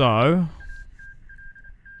 Alright, so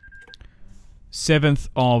 7th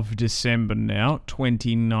of December now,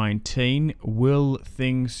 2019. Will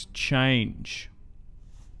things change?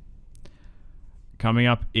 Coming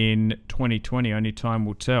up in 2020, only time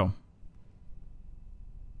will tell.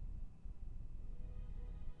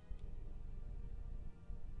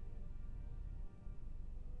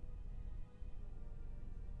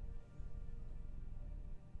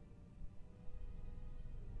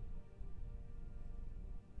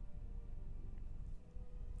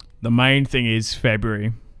 The main thing is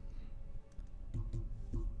February.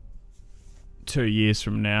 2 years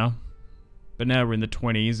from now. But now we're in the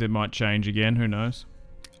 20s, it might change again, who knows.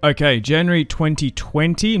 Okay, January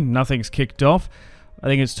 2020, nothing's kicked off. I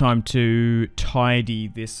think it's time to tidy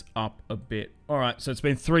this up a bit. Alright, so it's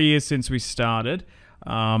been 3 years since we started.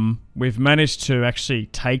 We've managed to actually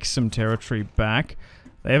take some territory back.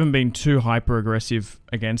 They haven't been too hyper-aggressive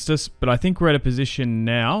against us, but I think we're at a position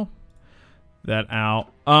now that our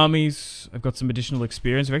armies have got some additional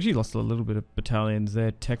experience. We've actually lost a little bit of battalions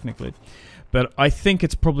there, technically. But I think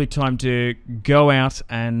it's probably time to go out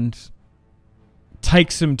and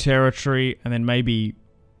take some territory and then maybe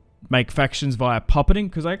make factions via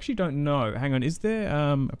puppeting. Because I actually don't know. Hang on, is there...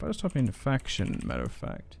 if I just type in faction, matter of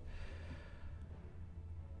fact.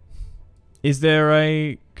 Is there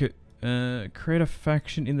a... create a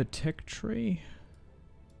faction in the tech tree?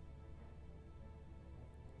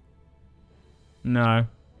 No.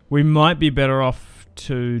 We might be better off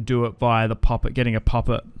to do it via the puppet, getting a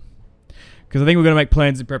puppet. Because I think we're going to make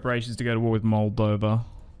plans and preparations to go to war with Moldova.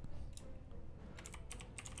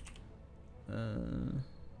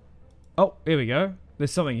 Oh, here we go.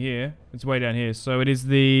 There's something here. It's way down here. So it is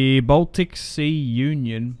the Baltic Sea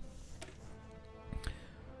Union.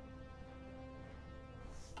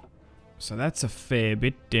 So that's a fair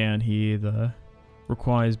bit down here, though.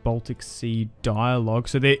 Requires Baltic Sea dialogue.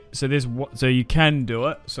 So you can do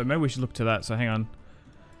it. So maybe we should look to that. So hang on.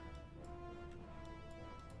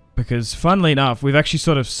 Because funnily enough, we've actually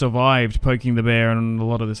sort of survived poking the bear and a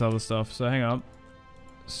lot of this other stuff. So hang on.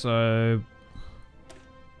 So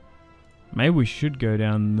maybe we should go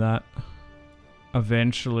down that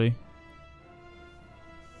eventually.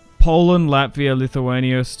 Poland, Latvia,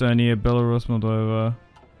 Lithuania, Estonia, Belarus, Moldova.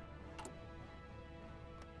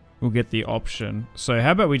 We'll get the option. So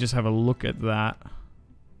how about we just have a look at that?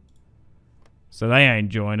 So they ain't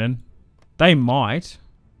joining. They might.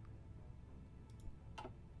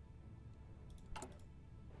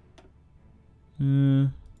 We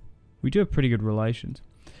do have pretty good relations.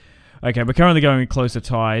 Okay, we're currently going with closer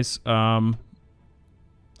ties.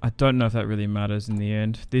 I don't know if that really matters in the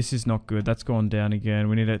end. This is not good. That's gone down again.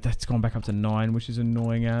 We need it. That's gone back up to 9, which is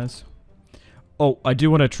annoying as. Oh, I do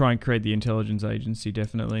want to try and create the intelligence agency,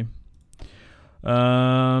 definitely.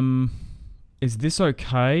 Is this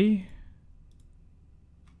okay?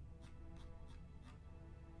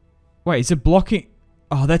 Wait, is it blocking?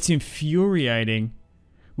 Oh, that's infuriating.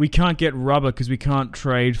 We can't get rubber because we can't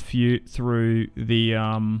trade through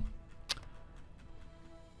the,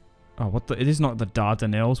 Oh, what the... It is not the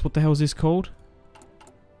Dardanelles. What the hell is this called?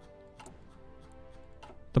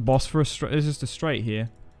 The Bosphorus Strait. There's just a strait here.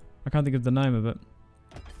 I can't think of the name of it.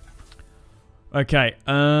 Okay,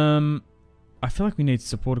 I feel like we need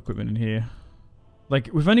support equipment in here. Like,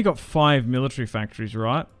 we've only got 5 military factories,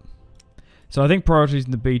 right? So I think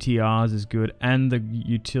prioritizing the BTRs is good, and the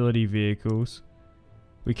utility vehicles.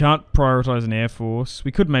 We can't prioritize an air force.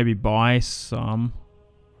 We could maybe buy some.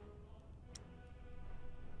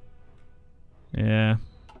 Yeah.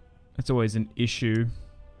 That's always an issue.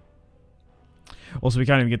 Also, we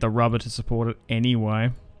can't even get the rubber to support it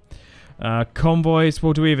anyway. Convoys,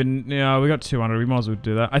 well, do we even... No, we got 200. We might as well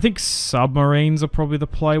do that. I think submarines are probably the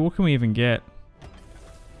play. What can we even get?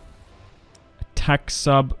 Attack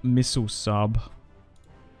sub, missile sub.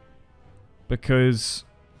 Because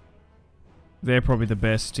they're probably the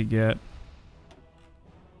best to get.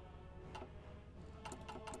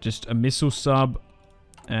 Just a missile sub,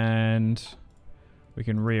 and we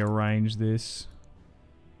can rearrange this.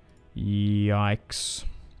 Yikes.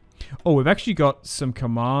 Oh, we've actually got some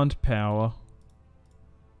command power.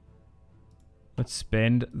 Let's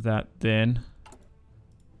spend that then.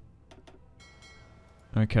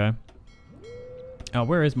 Okay. Oh,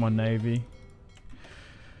 where is my navy?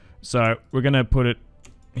 So, we're going to put it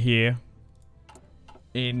here.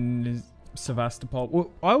 In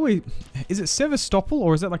Sevastopol. Well, is it Sevastopol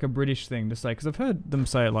or is that like a British thing to say? Because I've heard them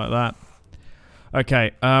say it like that.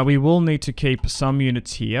 Okay, we will need to keep some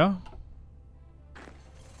units here.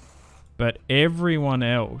 But everyone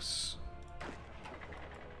else...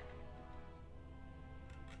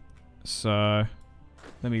 So,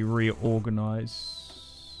 let me reorganize.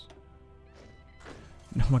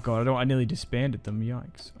 Oh my god, I nearly disbanded them,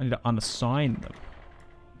 yikes. I need to unassign them.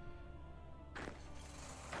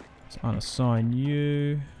 Let's unassign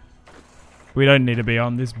you. We don't need to be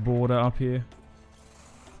on this border up here.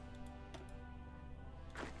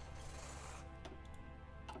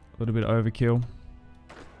 A little bit of overkill.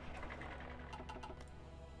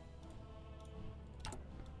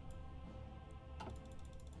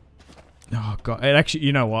 Oh god, it actually,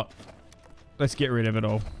 you know what? Let's get rid of it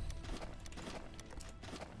all.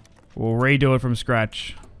 We'll redo it from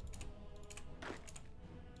scratch.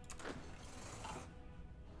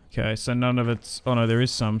 Okay, so none of it's... Oh no, there is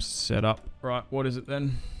some set up. Right, what is it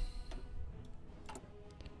then?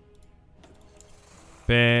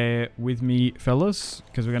 Bear with me, fellas,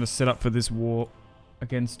 because we're going to set up for this war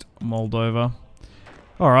against Moldova.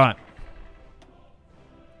 Alright.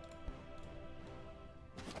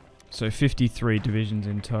 So 53 divisions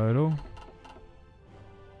in total.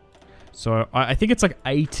 So I think it's like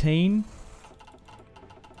 18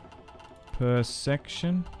 per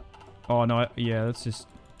section. Oh no, yeah, let's just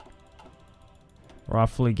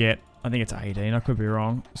roughly get, I think it's 18, I could be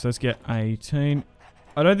wrong. So let's get 18.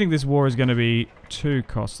 I don't think this war is going to be too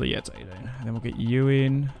costly. Yeah, it's 18. And then we'll get you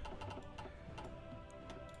in.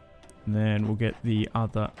 And then we'll get the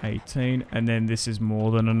other 18. And then this is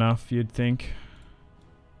more than enough, you'd think.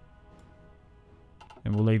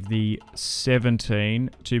 And we'll leave the 17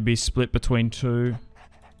 to be split between 2. So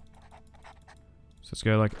let's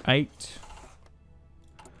go like 8.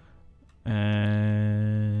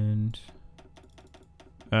 And...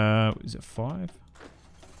 is it 5?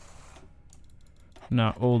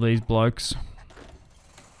 No, all these blokes.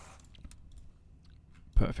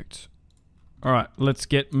 Perfect. Alright, let's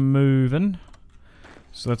get moving.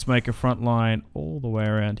 So let's make a front line all the way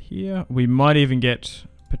around here. We might even get,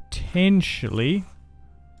 potentially,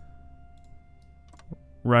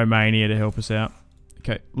 Romania to help us out.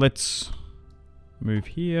 Okay, let's move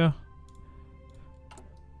here.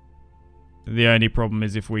 The only problem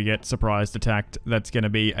is if we get surprised attacked, that's going to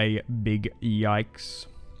be a big yikes.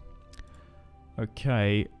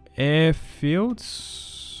 Okay,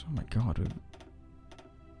 airfields. Oh my god.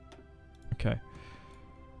 Okay.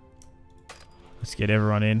 Let's get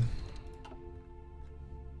everyone in.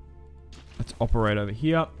 Let's operate over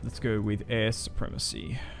here. Let's go with air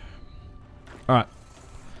supremacy. Alright.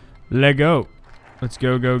 Let go. Let's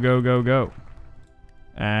go, go, go, go, go.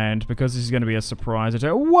 And because this is going to be a surprise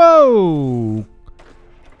attack... Whoa!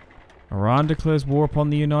 Iran declares war upon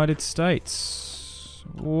the United States.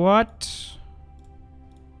 What?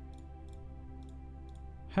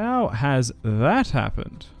 How has that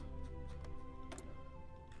happened?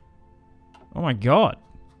 Oh my god.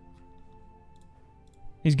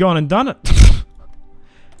 He's gone and done it.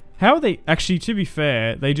 How are they... Actually, to be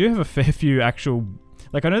fair, they do have a fair few actual...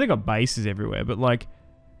 Like, I know they got bases everywhere, but like...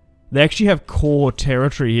 They actually have core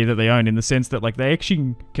territory here that they own in the sense that like they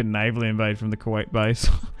actually can navally invade from the Kuwait base.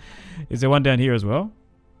 Is there one down here as well?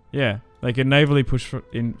 Yeah. They can navally push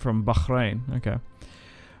in from Bahrain. Okay.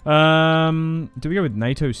 Do we go with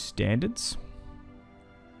NATO standards?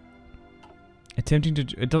 Attempting to...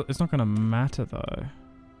 It's not going to matter though.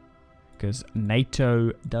 Because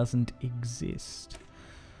NATO doesn't exist.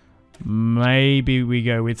 Maybe we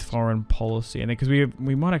go with foreign policy. And because we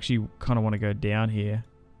might actually kind of want to go down here.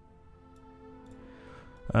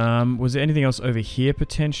 Was there anything else over here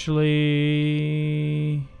potentially?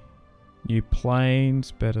 New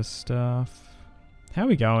planes, better stuff. How are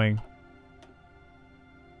we going?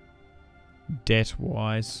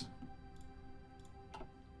 Debt-wise.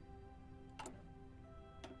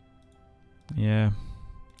 Yeah.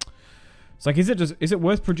 It's like, is it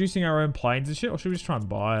worth producing our own planes and shit, or should we just try and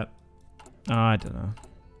buy it? I don't know.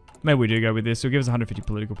 Maybe we do go with this. It'll give us 150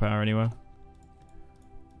 political power anyway.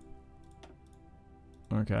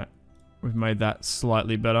 Okay. We've made that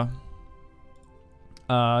slightly better.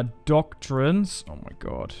 Doctrines. Oh my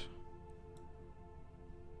god.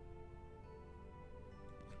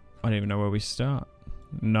 I don't even know where we start.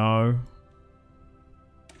 No.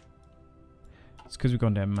 It's because we've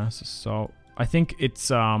gone down mass assault. I think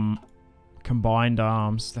it's combined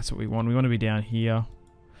arms. That's what we want. We want to be down here.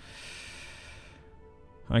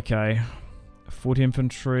 Okay. Foot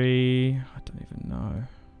infantry. I don't even know.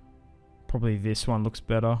 Probably this one looks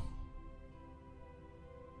better.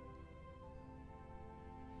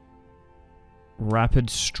 Rapid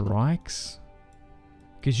strikes?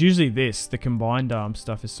 Because usually the combined arm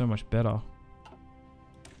stuff is so much better.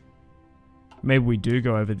 Maybe we do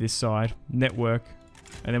go over this side. Network.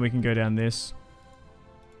 And then we can go down this.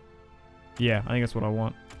 Yeah, I think that's what I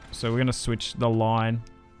want. So we're going to switch the line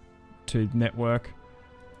to network.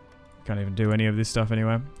 Can't even do any of this stuff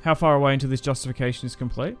anyway. How far away until this justification is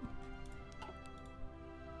complete?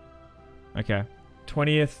 Okay.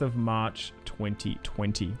 20th of March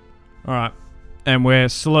 2020. Alright. And we're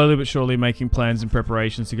slowly but surely making plans and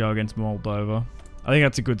preparations to go against Moldova. I think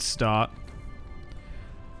that's a good start.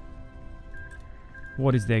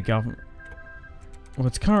 What is their government? Well,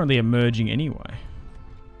 it's currently emerging anyway.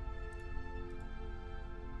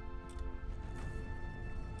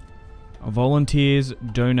 Volunteers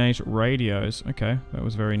donate radios. Okay, that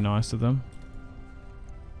was very nice of them.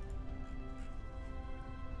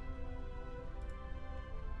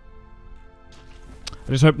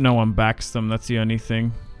 I just hope no one backs them. That's the only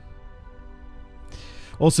thing.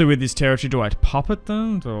 Also, with this territory, do I puppet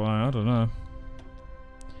them? I don't know.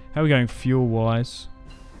 How are we going fuel-wise?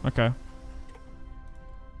 Okay.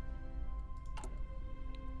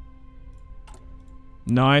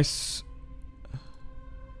 Nice.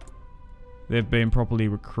 They've been properly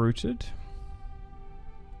recruited.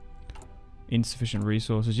 Insufficient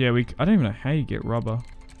resources. Yeah, I don't even know how you get rubber.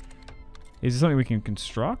 Is there something we can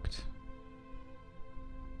construct?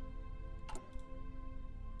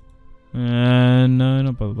 No,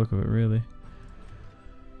 not by the look of it, really.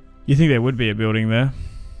 You think there would be a building there?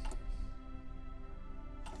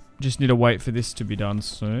 Just need to wait for this to be done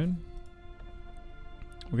soon.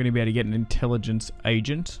 We're going to be able to get an intelligence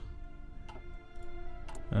agent.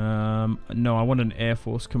 No, I want an Air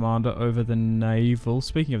Force commander over the naval.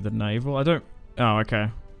 Speaking of the naval, I don't... Oh, okay.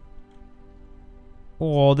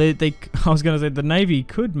 Or I was going to say the Navy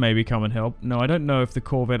could maybe come and help. No, I don't know if the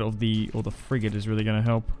corvette or the frigate is really going to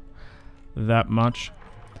help that much.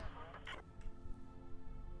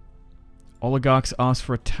 Oligarchs ask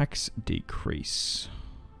for a tax decrease.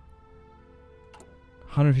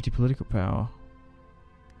 150 political power.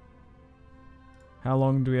 How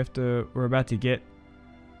long do we have to... We're about to get...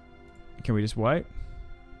 Can we just wait?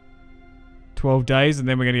 12 days and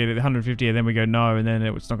then we're going to get 150 and then we go no and then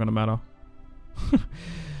it's not going to matter.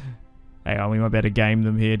 Hang on, we might be able to game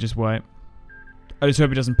them here. Just wait. I just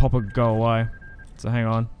hope it doesn't pop or go away. So hang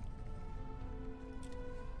on.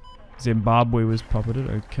 Zimbabwe was puppeted.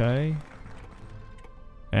 Okay.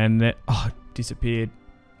 And that... Oh, it disappeared.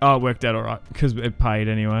 Oh, it worked out alright. Because it paid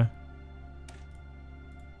anyway.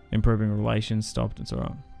 Improving relations stopped. It's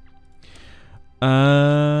alright.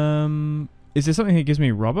 Is there something that gives me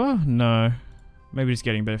rubber? No. Maybe just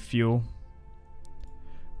getting better fuel.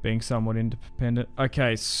 Being somewhat independent.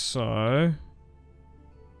 Okay, so...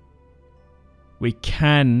 We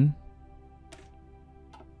can...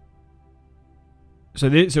 So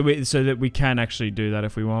that we can actually do that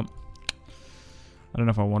if we want. I don't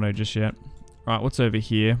know if I want to just yet. Alright, what's over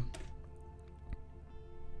here?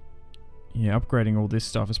 Yeah, upgrading all this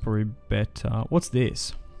stuff is probably better. What's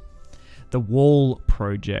this? The Wall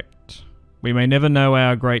Project. We may never know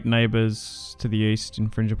our great neighbours to the east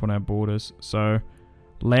infringe upon our borders. So,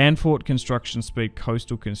 land fort construction speed,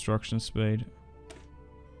 coastal construction speed.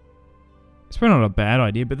 It's probably not a bad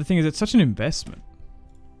idea, but the thing is, it's such an investment.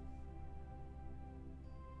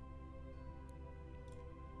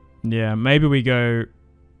 Yeah, maybe we go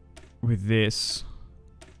with this.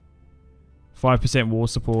 5% war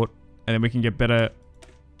support, and then we can get better...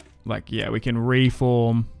 Like, yeah, we can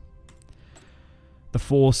reform the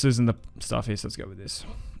forces and the stuff here, so let's go with this.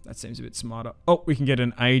 That seems a bit smarter. Oh, we can get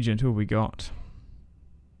an agent. Who have we got?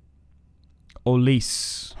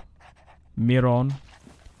 Olise. Miron.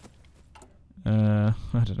 I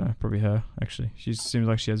don't know. Probably her, actually. She seems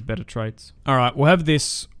like she has better traits. Alright, we'll have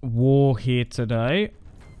this war here today.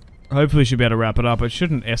 Hopefully she'll be able to wrap it up. It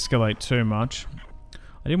shouldn't escalate too much.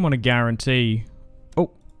 I didn't want to guarantee...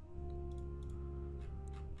 Oh!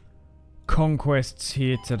 Conquests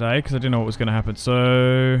here today, because I didn't know what was going to happen.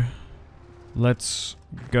 So... let's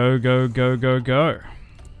go, go, go, go, go.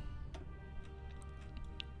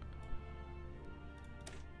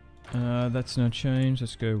 That's no change.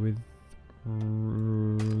 Let's go with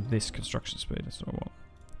this construction speed. That's what I want.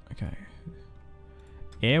 Okay.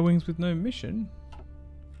 Air wings with no mission.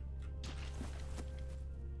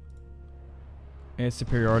 Air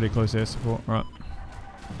superiority, close air support. Right.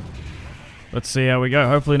 Let's see how we go.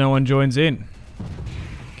 Hopefully no one joins in.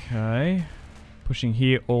 Okay. Pushing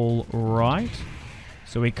here all right.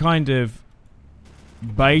 So we kind of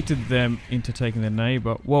baited them into taking their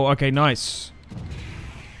neighbor. Whoa, okay, nice.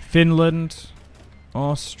 Finland,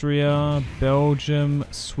 Austria, Belgium,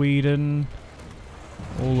 Sweden.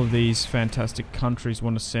 All of these fantastic countries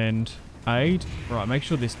want to send aid. Right, make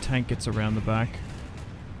sure this tank gets around the back.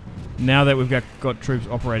 Now that we've got troops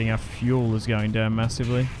operating, our fuel is going down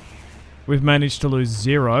massively. We've managed to lose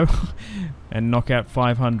 0 and knock out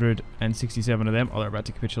 567 of them. Oh, they're about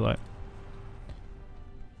to capitulate.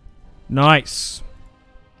 Nice.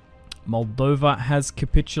 Moldova has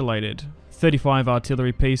capitulated. 35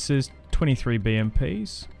 artillery pieces, 23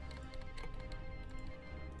 BMPs.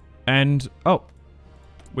 And, oh,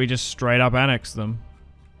 we just straight up annexed them.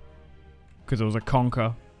 Because it was a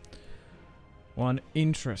conquer. One,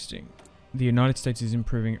 interesting. The United States is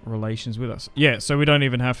improving relations with us. Yeah, so we don't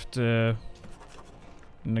even have to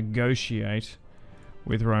negotiate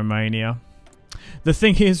with Romania. The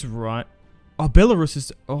thing is, right... Oh, Belarus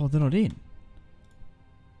is... Oh, they're not in.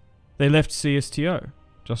 They left CSTO,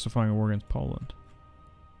 justifying a war against Poland.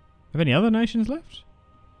 Have any other nations left?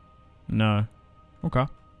 No. Okay.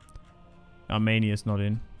 Armenia's not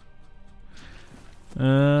in.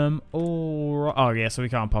 Alright. Oh, yeah, so we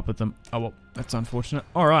can't puppet them. Oh, well, that's unfortunate.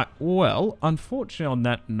 Alright, well, unfortunately on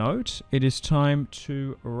that note, it is time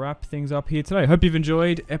to wrap things up here today. Hope you've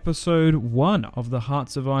enjoyed episode 1 of the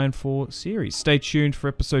Hearts of Iron 4 series. Stay tuned for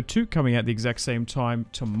episode 2 coming out the exact same time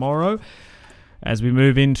tomorrow as we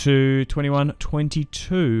move into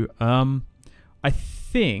 21-22. I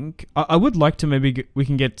think... I would like to maybe... we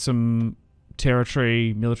can get some...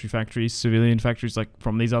 territory, military factories, civilian factories like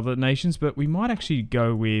from these other nations, but we might actually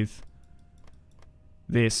go with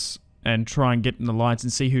this and try and get an alliance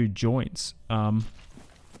and see who joins.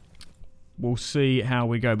 We'll see how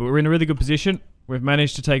we go, but we're in a really good position. We've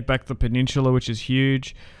managed to take back the peninsula, which is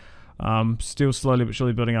huge. Still slowly but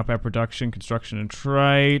surely building up our production, construction and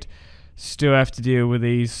trade. Still have to deal with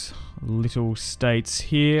these little states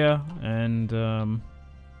here, and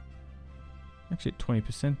actually at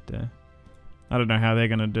 20% there. I don't know how they're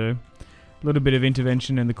going to do. A little bit of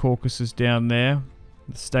intervention in the Caucasus down there.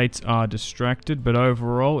 The states are distracted, but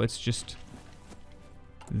overall it's just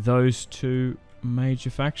those two major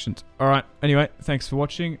factions. Alright, anyway, thanks for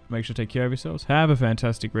watching. Make sure to take care of yourselves. Have a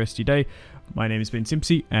fantastic rest of your day. My name has been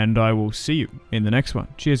Simpzy, and I will see you in the next one.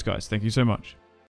 Cheers, guys. Thank you so much.